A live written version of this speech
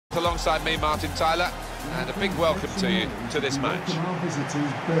Alongside me, Martin Tyler, and a big welcome to you to this match. Our visitors,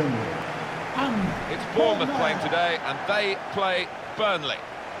 Burnley. It's Bournemouth playing today, and they play Burnley.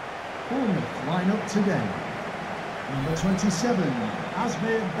 Bournemouth line up today. Number 27,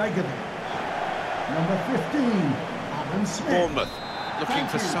 Asmir Begovic. Number 15, Adam Smith. Bournemouth looking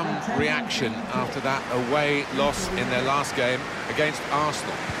for some reaction after that away loss in their last game against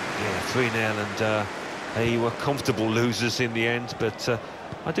Arsenal. Yeah, 3-0, and they were comfortable losers in the end, but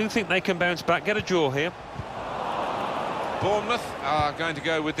I do think they can bounce back, get a draw here. Bournemouth are going to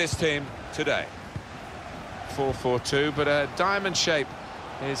go with this team today. 4-4-2, but a diamond shape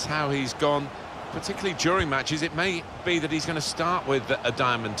is how he's gone, particularly during matches. It may be that he's going to start with a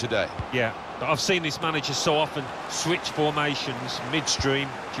diamond today. Yeah, but I've seen this manager so often switch formations midstream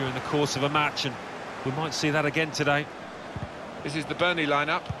during the course of a match, and we might see that again today. This is the Burnley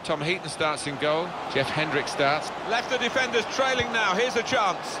lineup. Tom Heaton starts in goal. Jeff Hendrick starts. Left the defenders trailing now. Here's a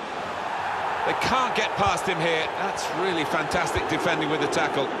chance. They can't get past him here. That's really fantastic defending with the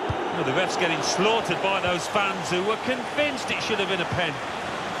tackle. Well, the ref's getting slaughtered by those fans who were convinced it should have been a pen.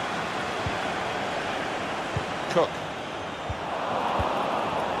 Cook.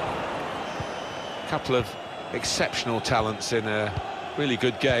 A couple of exceptional talents in a really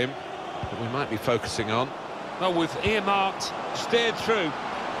good game that we might be focusing on. Well, with earmarked, Steered through,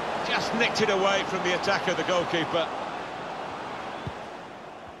 just nicked it away from the attacker, the goalkeeper.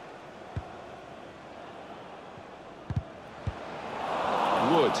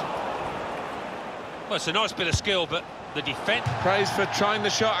 Wood. well, it's a nice bit of skill, but the defence... Praise for trying the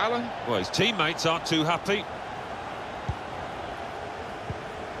shot, Alan. Well, his teammates aren't too happy.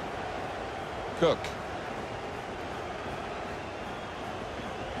 Cook.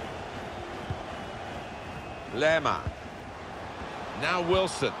 Lerma. Now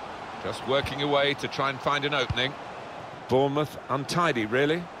Wilson, just working away to try and find an opening. Bournemouth untidy,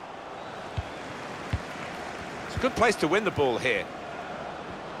 really. It's a good place to win the ball here.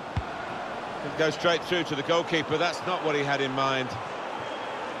 It goes straight through to the goalkeeper. That's not what he had in mind.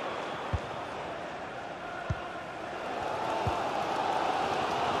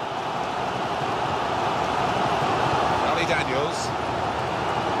 Daniels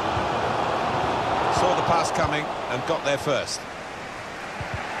saw the pass coming and got there first.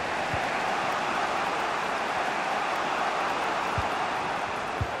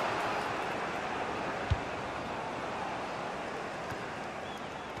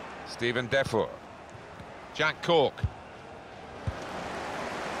 Stephen Defoe. Jack Cork.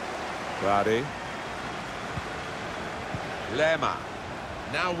 Vardy. Lerma.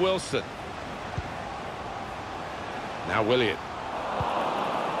 Now Wilson. Now Willian.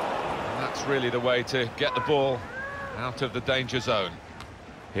 And that's really the way to get the ball out of the danger zone.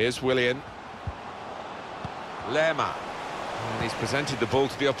 Here's Willian. Lerma. And he's presented the ball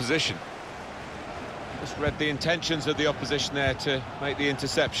to the opposition. Just read the intentions of the opposition there to make the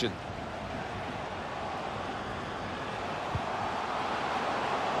interception.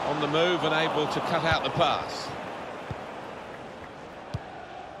 On the move and able to cut out the pass.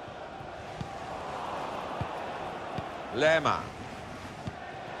 Lerma.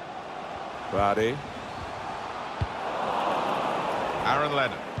 Vardy. Aaron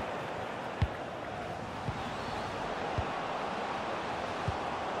Lennon.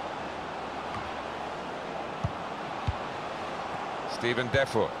 Stephen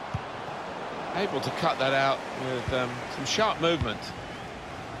Defoe. Able to cut that out with some sharp movement.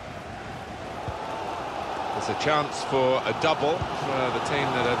 There's a chance for a double for the team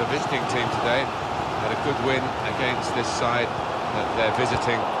that are the visiting team today. Had a good win against this side that they're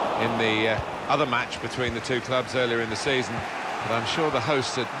visiting in the other match between the two clubs earlier in the season. But I'm sure the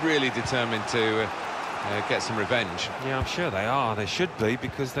hosts are really determined to get some revenge. Yeah, I'm sure they are. They should be,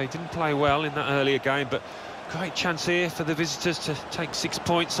 because they didn't play well in that earlier game. But great chance here for the visitors to take 6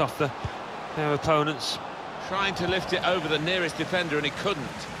 points off their opponents. Trying to lift it over the nearest defender, and he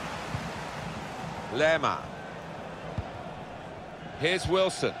couldn't. Lerma. Here's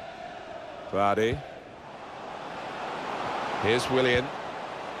Wilson. Vardy. Here's Willian.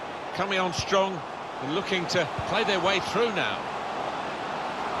 Coming on strong and looking to play their way through now.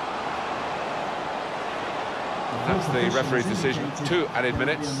 That's the referee's decision. 2 added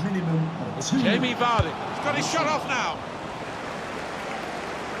minutes. Jamie Vardy. He's got his shot off now.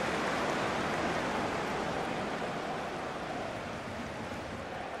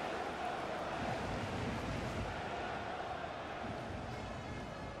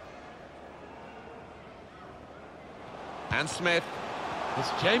 And Smith. It's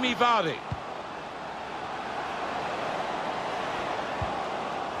Jamie Vardy.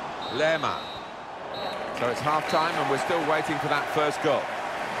 Lerma. So it's half-time and we're still waiting for that first goal.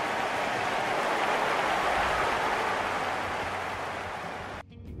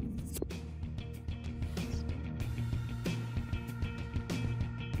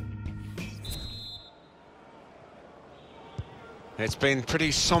 It's been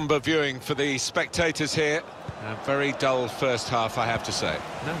pretty sombre viewing for the spectators here. A very dull first half, I have to say.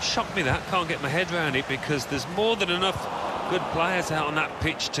 No, shocked me that. Can't get my head around it because there's more than enough good players out on that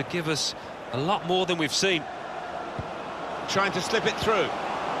pitch to give us a lot more than we've seen. Trying to slip it through.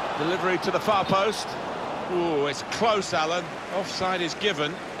 Delivery to the far post. Ooh, it's close, Alan. Offside is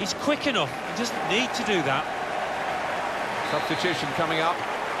given. He's quick enough. He doesn't need to do that. Substitution coming up.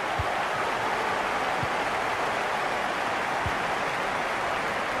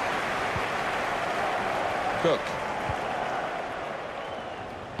 Cook.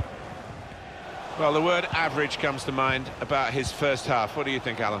 Well, the word average comes to mind about his first half. What do you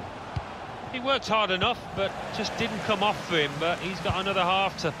think, Alan? He worked hard enough, but just didn't come off for him. But he's got another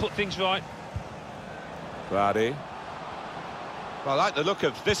half to put things right. Vardy. Well, I like the look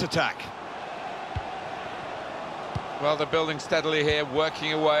of this attack. Well, they're building steadily here,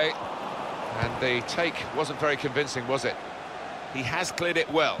 working away. And the take wasn't very convincing, was it? He has cleared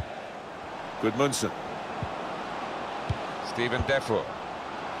it well. Gudmundsson. Steven Defoe.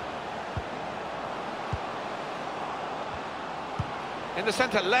 In the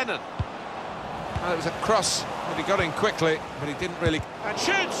centre, Lennon. Well, it was a cross, but he got in quickly, but he didn't really... And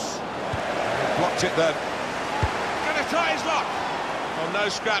shoots! Blocked it then. Gonna try his luck! Well, no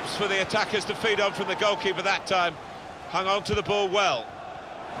scraps for the attackers to feed on from the goalkeeper that time. Hung on to the ball well.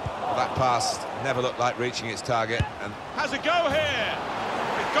 Well, that pass never looked like reaching its target, and has a go here!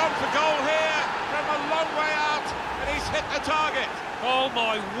 He's gone for goal here from a long way out, and he's hit the target. Oh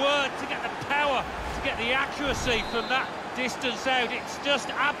my word, to get the power, to get the accuracy from that distance out, it's just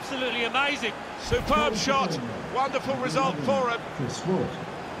absolutely amazing. Superb shot, wonderful result for him.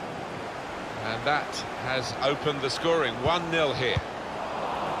 And that has opened the scoring, 1-0 here.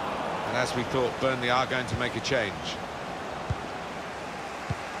 And as we thought, Burnley are going to make a change.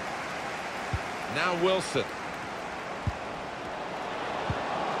 Now Wilson.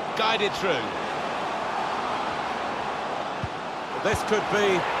 Guided through. This could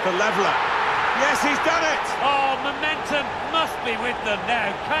be the leveller. Yes, he's done it! Oh, momentum must be with them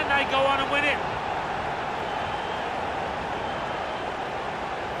now. Can they go on and win it?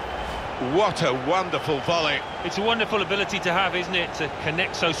 What a wonderful volley. It's a wonderful ability to have, isn't it, to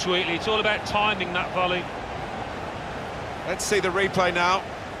connect so sweetly. It's all about timing that volley. Let's see the replay now.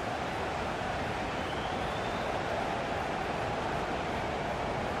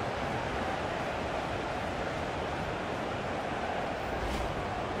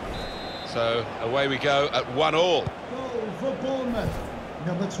 So away we go at 1-1. Goal for Bournemouth,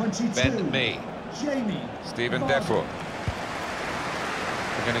 number 22. Ben Mee. Jamie. Steven Defoe.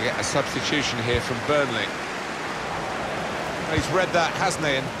 We're going to get a substitution here from Burnley. He's read that, hasn't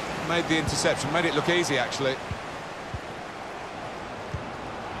he, and made the interception. Made it look easy, actually.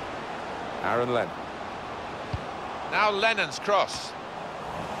 Aaron Lennon. Now Lennon's cross.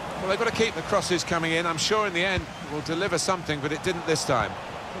 Well, they've got to keep the crosses coming in. I'm sure in the end will deliver something, but it didn't this time.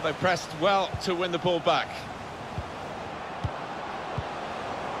 Well, they pressed well to win the ball back.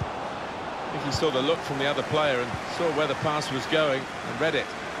 I think he saw the look from the other player and saw where the pass was going and read it.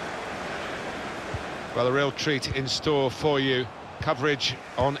 Well, a real treat in store for you. Coverage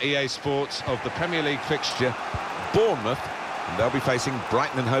on EA Sports of the Premier League fixture, Bournemouth, and they'll be facing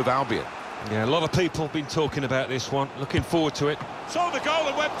Brighton and Hove Albion. Yeah, a lot of people have been talking about this one. Looking forward to it. Saw the goal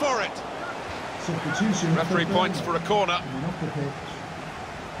and went for it. Substitution. Referee points for a corner. And off the pitch,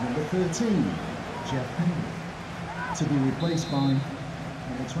 number 13, Jeff Penny, to be replaced by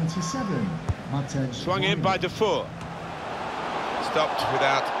number 27, Matej. Swung in by Defoe. Stopped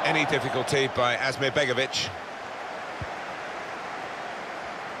without any difficulty by Asmir Begovic.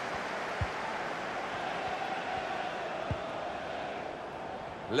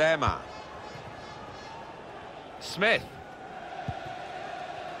 Lerma. Smith.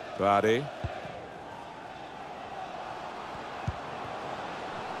 Vardy.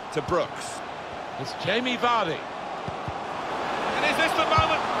 To Brooks. It's Jamie Vardy. And is this the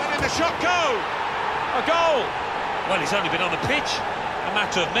moment? Letting the shot go! A goal! Well, he's only been on the pitch a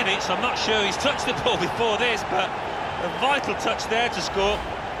matter of minutes. I'm not sure he's touched the ball before this, but a vital touch there to score.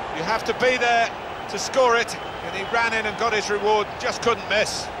 You have to be there to score it, and he ran in and got his reward, just couldn't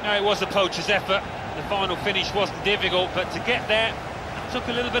miss. No, it was a poacher's effort. The final finish wasn't difficult, but to get there, it took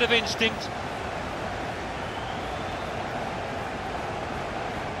a little bit of instinct.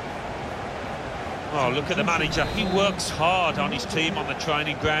 Oh, look at the manager. He works hard on his team on the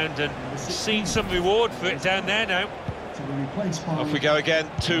training ground and he's seen some reward for it down there now. Off we go again,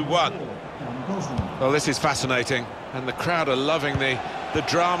 2-1. Well, this is fascinating, and the crowd are loving the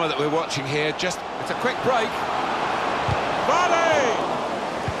drama that we're watching here. It's a quick break. Vardy!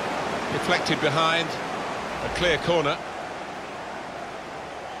 Deflected behind, a clear corner.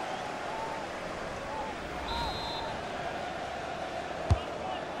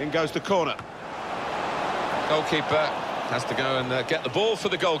 In goes the corner. Goalkeeper has to go and get the ball for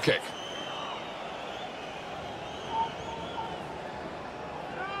the goal kick.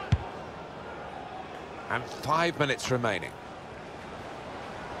 And 5 minutes remaining.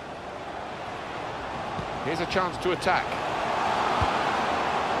 Here's a chance to attack.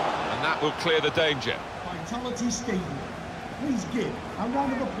 And that will clear the danger. Vitality Stadium. Please give a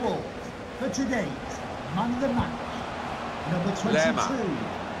round of applause for today's man of the match. Number 22,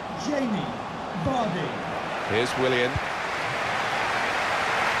 Jamie Vardy. Here's Willian.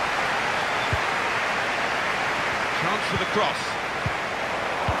 Chance for the cross.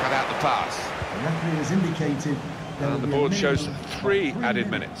 Cut out the pass. The referee has indicated there And the will be a board shows minimum of 3 3 added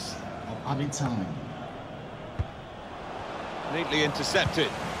minutes. of added time. Neatly intercepted.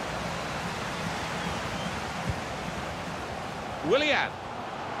 Willian.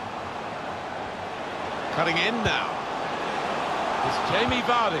 Cutting in now. It's Jamie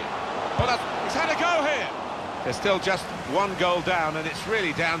Vardy. Well, he's had a go here. There's still just 1 goal down, and it's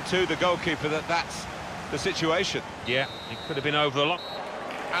really down to the goalkeeper that's the situation. Yeah, it could have been over the line.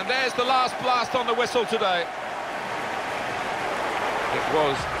 And there's the last blast on the whistle today. It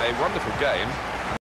was a wonderful game.